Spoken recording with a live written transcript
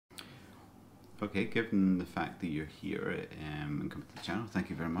Okay, given the fact that you're here and come to the channel,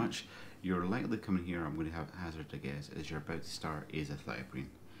 thank you very much. You're likely coming here, I'm going to have hazard a guess, is you're about to start azathioprine.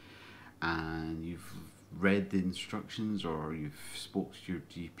 And you've read the instructions, or you've spoke to your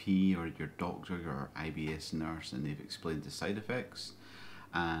GP or your doctor or IBS nurse, and they've explained the side effects,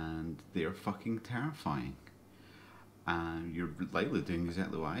 and they're fucking terrifying. And you're likely doing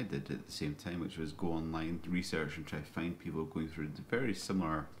exactly what I did at the same time, which was go online, research, and try to find people going through the very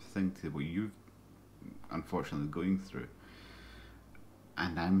similar thing to what you've unfortunately going through.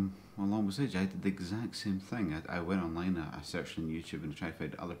 And I'm along with age. I did the exact same thing. I went online, I searched on YouTube and tried to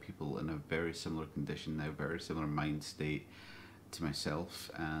find other people in a very similar condition, a very similar mind state to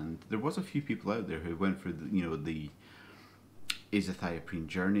myself. And there was a few people out there who went through the azathioprine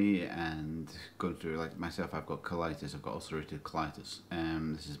journey and going through, like myself. I've got colitis. I've got ulcerative colitis.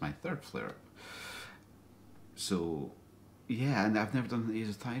 This is my third flare-up. So yeah, and I've never done the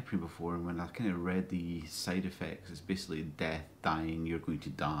azathioprine before, and when I kind of read the side effects, it's basically death, dying, you're going to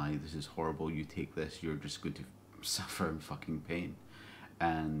die, this is horrible, you take this, you're just going to suffer in fucking pain.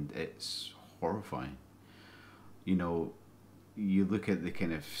 And it's horrifying. You know, you look at the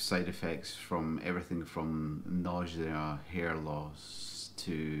kind of side effects from everything from nausea, hair loss,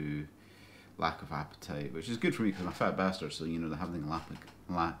 to lack of appetite, which is good for me because I'm a fat bastard, so you know, having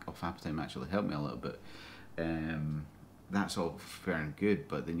lack of appetite actually helped me a little bit. That's all fair and good,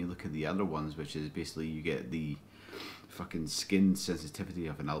 but then you look at the other ones, which is basically you get the fucking skin sensitivity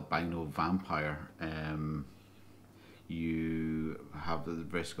of an albino vampire. You have the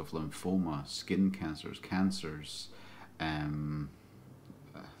risk of lymphoma, skin cancers,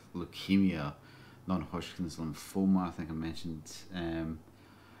 leukemia, non-Hodgkin's lymphoma, I think I mentioned.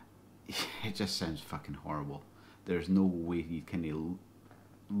 It just sounds fucking horrible. There's no way you can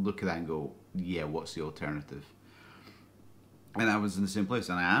look at that and go, yeah, what's the alternative? And I was in the same place,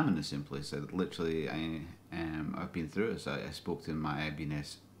 and I am in the same place. I've been through it. So I spoke to my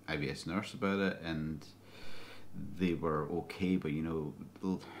IBS nurse about it, and they were okay. But you know,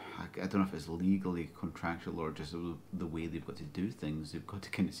 I don't know if it's legally contractual or just the way they've got to do things. They've got to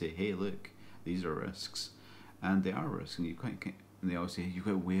kind of say, hey, look, these are risks, and they are risks, and they always say you've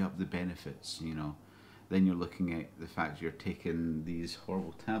got to weigh up the benefits. You know, then you're looking at the fact you're taking these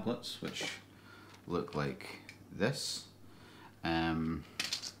horrible tablets, which look like this.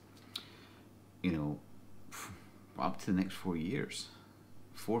 You know, up to the next 4 years,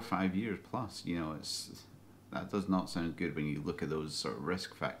 4 or 5 years plus. You know, that does not sound good when you look at those sort of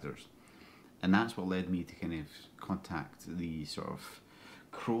risk factors, and that's what led me to kind of contact the sort of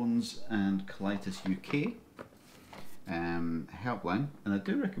Crohn's and Colitis UK helpline, and I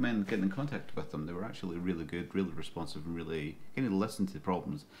do recommend getting in contact with them. They were actually really good, really responsive, and really kind of listened to the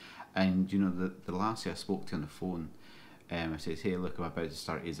problems. And you know, the lassie I spoke to on the phone, I said, hey, look, I'm about to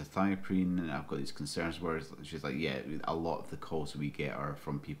start azathioprine and I've got these concerns. Whereas she's like, yeah, a lot of the calls we get are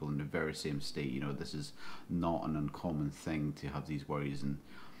from people in the very same state. You know, this is not an uncommon thing to have these worries, and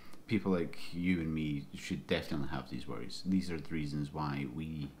people like you and me should definitely have these worries. These are the reasons why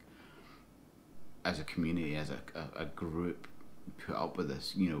we, as a community, as a group, put up with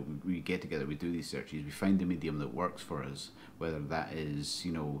this. You know, we get together, we do these searches, we find the medium that works for us, whether that is,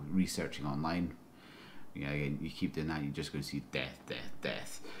 you know, researching online. Yeah, again, you keep doing that, you're just going to see death.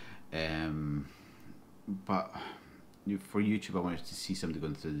 But for YouTube, I wanted to see somebody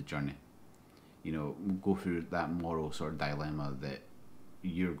going through the journey. You know, go through that moral sort of dilemma that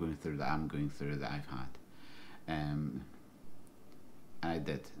you're going through, that I'm going through, that I've had. And I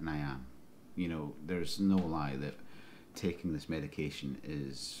did, and I am. You know, there's no lie that taking this medication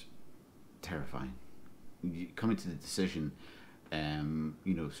is terrifying. Coming to the decision,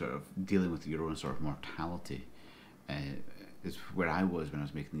 you know, sort of dealing with your own sort of mortality is where I was when I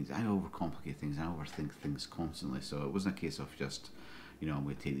was making these. I overcomplicate things, I overthink things constantly. So it wasn't a case of just, you know, I'm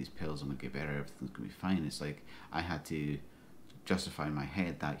going to take these pills, I'm going to get better, everything's going to be fine. It's like I had to justify in my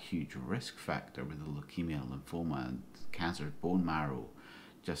head that huge risk factor with the leukemia, lymphoma, and cancer, bone marrow,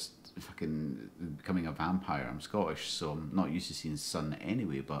 just fucking becoming a vampire. I'm Scottish, so I'm not used to seeing sun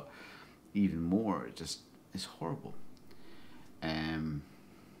anyway, but even more, it's horrible.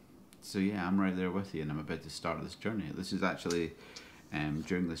 So yeah, I'm right there with you, and I'm about to start this journey. This is actually,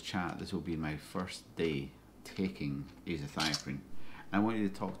 during this chat, this will be my first day taking azathioprine. I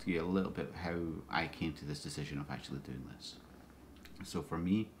wanted to talk to you a little bit how I came to this decision of actually doing this. So for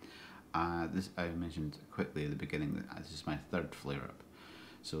me, I mentioned quickly at the beginning that this is my third flare-up.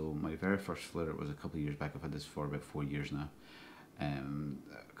 So my very first flare-up was a couple of years back. I've had this for about 4 years now.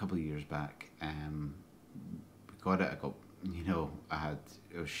 A couple of years back, got it. I got, you know, I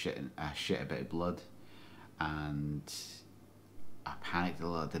shit a bit of blood, and I panicked a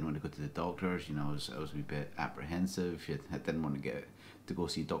lot. I didn't want to go to the doctors. You know, I was a wee bit apprehensive. I didn't want to go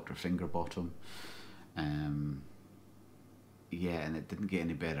see Doctor Fingerbottom. Um, yeah, and it didn't get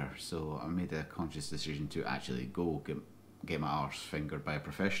any better. So I made a conscious decision to actually go get my arse fingered by a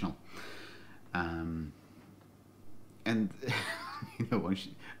professional. Um, and you know,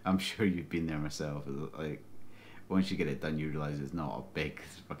 I'm sure you've been there myself. Like, once you get it done, you realise it's not a big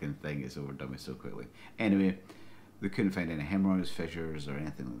fucking thing. It's overdone with so quickly. Anyway, they couldn't find any hemorrhoids, fissures, or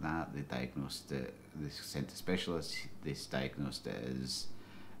anything like that. They diagnosed it. They sent to specialists. They diagnosed it as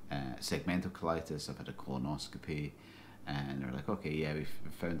segmental colitis. I've had a colonoscopy, and they're like, okay, yeah, we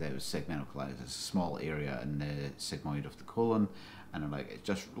found out it was segmental colitis. It's a small area in the sigmoid of the colon, and they're like, it's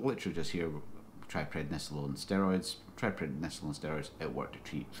just literally just here. Try prednisolone steroids. Try prednisolone steroids. It worked to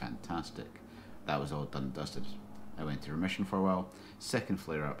treat. Fantastic. That was all done and dusted. I went to remission for a while. Second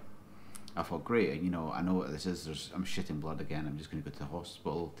flare up, I thought, great, you know, I know what this is. I'm shitting blood again. I'm just going to go to the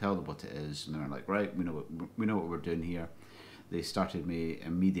hospital, tell them what it is, and they're like, right, we know what we're doing here. They started me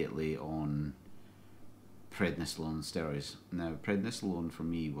immediately on prednisolone steroids. Now, prednisolone for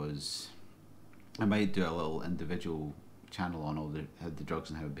me was, I might do a little individual channel on how the drugs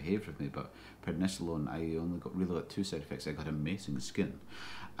and how it behaved with me, but prednisolone, I only really got two side effects. I got amazing skin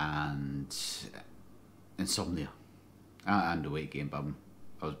and insomnia and a weight gain, but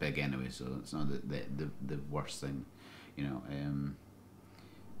I was big anyway, so it's not the worst thing, you know.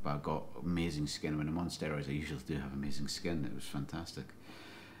 But I got amazing skin. When I'm on steroids, I usually do have amazing skin. It was fantastic.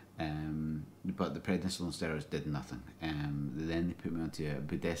 But the prednisolone steroids did nothing. Then they put me onto a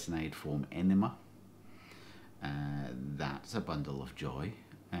budesonide foam enema. That's a bundle of joy.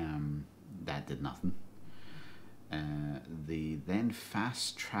 That did nothing. They then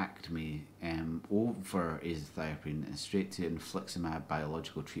fast-tracked me over azathioprine and straight to infliximab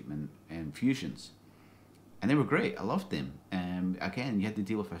biological treatment infusions. And they were great. I loved them. Again, you had to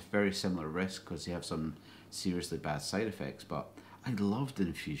deal with a very similar risk because they have some seriously bad side effects, but I loved the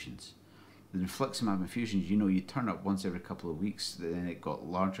infusions. The infliximab infusions, you know, you turn up once every couple of weeks, then it got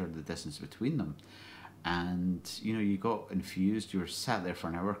larger, the distance between them. And, you know, you got infused, you were sat there for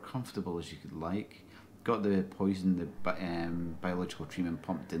an hour, comfortable as you could like, got the poison, the biological treatment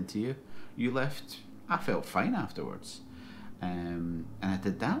pumped into you. You left, I felt fine afterwards. And I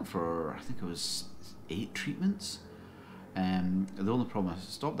did that for, I think it was 8 treatments. The only problem I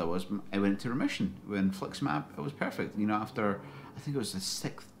stopped that was I went into remission. With infliximab, it was perfect. You know, after, I think it was the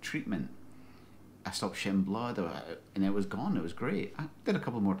 6th treatment, I stopped shedding blood and it was gone. It was great. I did a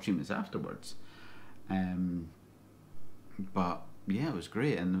couple more treatments afterwards. But yeah, it was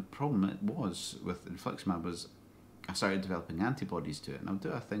great. And the problem it was with infliximab was I started developing antibodies to it. And I'll do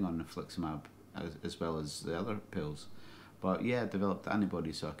a thing on infliximab as well as the other pills. But yeah, I developed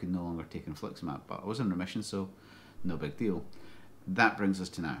antibodies so I could no longer take infliximab. But I was in remission, so no big deal. That brings us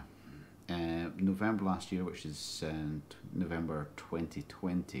to now. November last year, which is November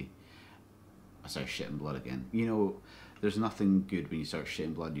 2020, I started shitting blood again. You know, there's nothing good when you start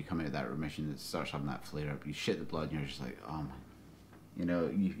shitting blood. You come out of that remission, it starts having that flare up. You shit the blood and you're just like, oh my. You know,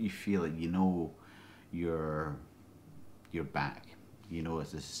 you feel it, you know you're back. You know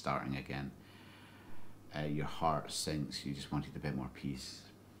this is starting again. Your heart sinks, you just wanted a bit more peace.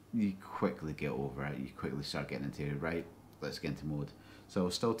 You quickly get over it, you quickly start getting into, right, let's get into mode. So I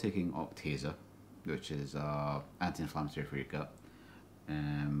was still taking Octasa, which is anti-inflammatory for your gut.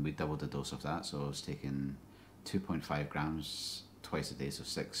 We doubled the dose of that, so I was taking 2.5 grams twice a day, so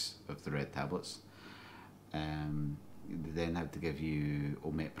 6 of the red tablets. They then had to give you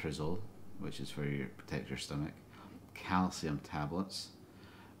omeprazole, which is for your protect your stomach, calcium tablets,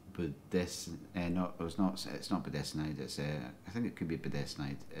 it's not budesonide, it's I think it could be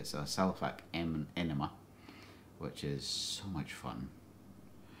budesonide. It's a Salifac enema, which is so much fun.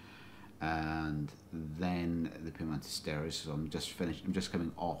 And then they put me onto steroids, so I'm just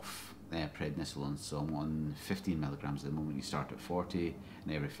coming off prednisolone, so I'm on 15 milligrams at the moment. You start at 40,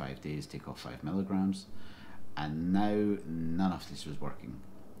 and every 5 days take off 5 milligrams. And now none of this was working.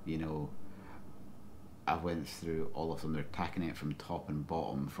 You know, I went through all of them. They're tacking it from top and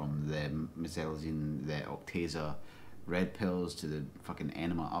bottom, from the mesalazine, the Octasa red pills to the fucking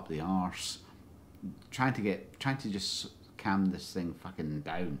enema up the arse, trying to just calm this thing fucking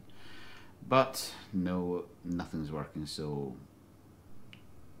down. But no, nothing's working. So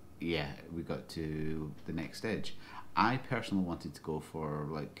yeah, we got to the next stage. I personally wanted to go for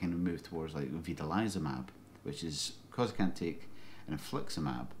like kind of move towards like vedolizumab, which is because I can't take an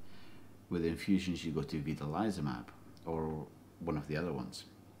infliximab. With infusions, you go to vedolizumab or one of the other ones.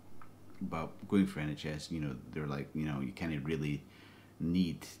 But going for NHS, they're like, you kind of really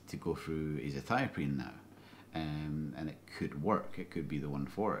need to go through azathioprine now. and it could work. It could be the one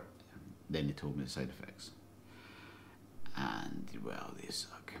for it. Then they told me the side effects, and well, they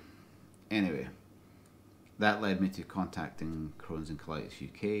suck. Anyway, that led me to contacting Crohn's and Colitis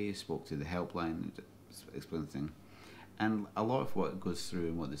UK. Spoke to the helpline, explained the thing, and a lot of what goes through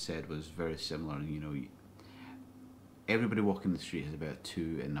and what they said was very similar. You know, everybody walking the street has about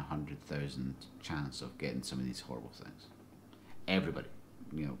 2 in 100,000 chance of getting some of these horrible things. Everybody,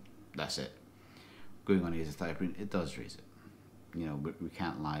 you know, that's it. Going on azathioprine, it does raise it. You know, we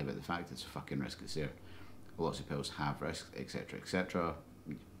can't lie about the fact it's a fucking risk. It's there. Lots of pills have risks, etc., etc.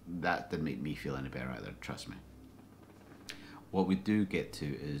 That didn't make me feel any better either, trust me. What we do get to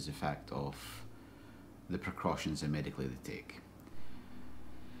is the fact of the precautions and medically they take.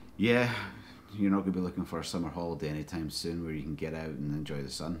 Yeah, you're not going to be looking for a summer holiday anytime soon where you can get out and enjoy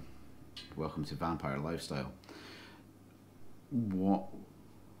the sun. Welcome to vampire lifestyle. What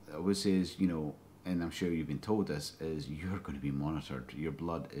I would say is, you know, and I'm sure you've been told this, is you're going to be monitored. Your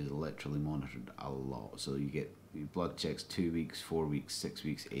blood is literally monitored a lot. So you get your blood checks 2 weeks, 4 weeks, 6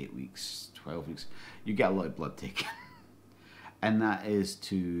 weeks, 8 weeks, 12 weeks. You get a lot of blood taken. And that is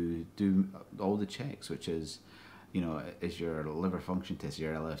to do all the checks, which is, you know, is your liver function test,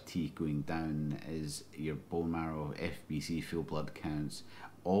 your LFT going down, is your bone marrow, FBC, full blood counts,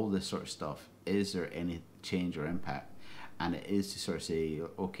 all this sort of stuff. Is there any change or impact? And it is to sort of say,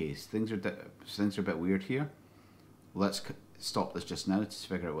 okay, things are a bit weird here. Let's stop this just now to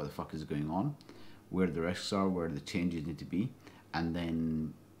figure out what the fuck is going on, where the risks are, where the changes need to be, and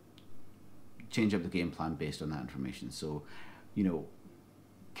then change up the game plan based on that information. So, you know,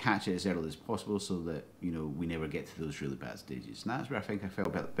 catch it as early as possible so that, you know, we never get to those really bad stages. And that's where I think I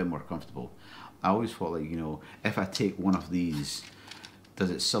felt a bit more comfortable. I always thought, like, you know, if I take one of these, does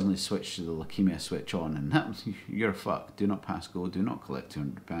it suddenly switch to the leukemia switch on, and that, you're fucked. Do not pass go, do not collect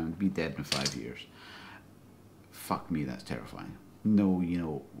 £200, be dead in 5 years. Fuck me, that's terrifying. No, you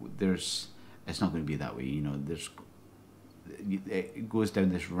know, it's not going to be that way. You know, it goes down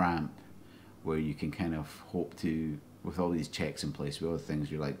this ramp where you can kind of hope to, with all these checks in place, with all the things,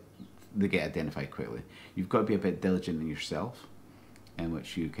 you're like, they get identified quickly. You've got to be a bit diligent in yourself, in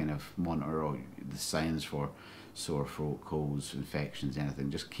which you kind of monitor all the signs for sore throat, colds, infections, anything.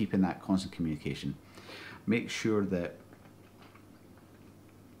 Just keeping that constant communication. Make sure that,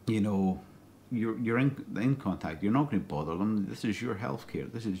 you know, you're in contact. You're not going to bother them. This is your healthcare.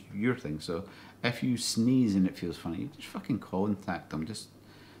 This is your thing. So if you sneeze and it feels funny, just fucking contact them.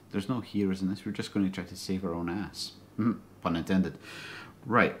 There's no heroes in this. We're just going to try to save our own ass. Pun intended.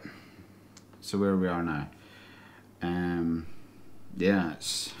 Right. So where we are now. Yeah,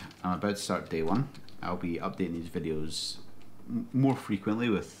 I'm about to start day 1. I'll be updating these videos more frequently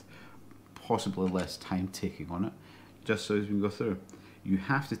with possibly less time taking on it, just so as we go through. You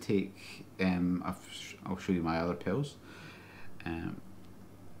have to take, I'll show you my other pills.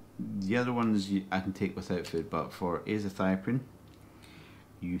 The other ones I can take without food, but for azathioprine,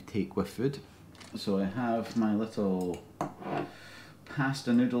 you take with food. So I have my little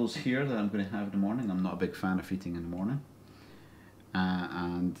pasta noodles here that I'm going to have in the morning. I'm not a big fan of eating in the morning.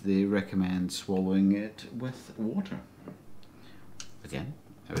 And they recommend swallowing it with water. Again,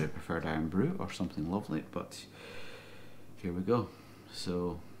 I would have preferred iron brew or something lovely, but here we go.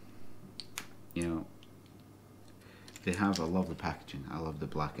 So, you know, they have a lovely packaging. I love the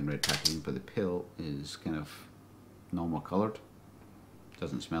black and red packaging, but the pill is kind of normal coloured.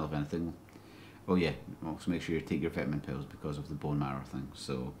 Doesn't smell of anything. Oh yeah, also make sure you take your vitamin pills because of the bone marrow thing.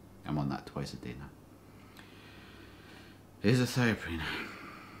 So I'm on that twice a day now. Azathioprine.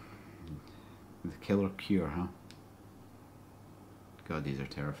 The killer cure, huh? God, these are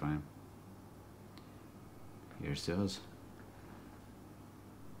terrifying. Here's to us.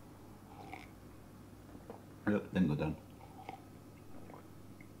 Oh, didn't go down.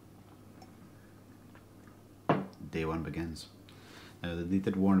 Day 1 begins. Now, they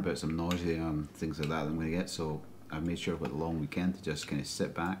did warn about some nausea and things like that I'm going to get, so I've made sure I've got a long weekend to just kind of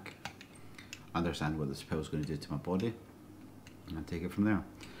sit back, understand what this pill is going to do to my body, and take it from there.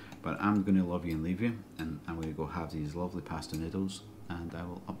 But I'm going to love you and leave you, and I'm going to go have these lovely pasta noodles, and I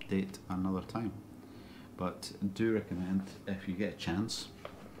will update another time. But do recommend, if you get a chance,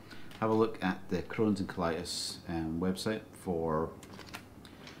 have a look at the Crohn's and Colitis website for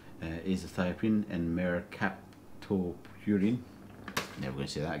azathioprine and mercaptopurine. Never going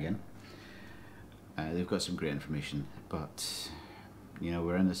to say that again. They've got some great information, but you know,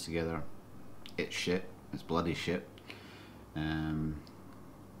 we're in this together. It's shit. It's bloody shit.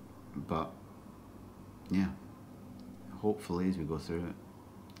 But yeah, hopefully as we go through it,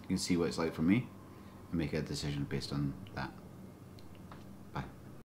 you can see what it's like for me and make a decision based on that.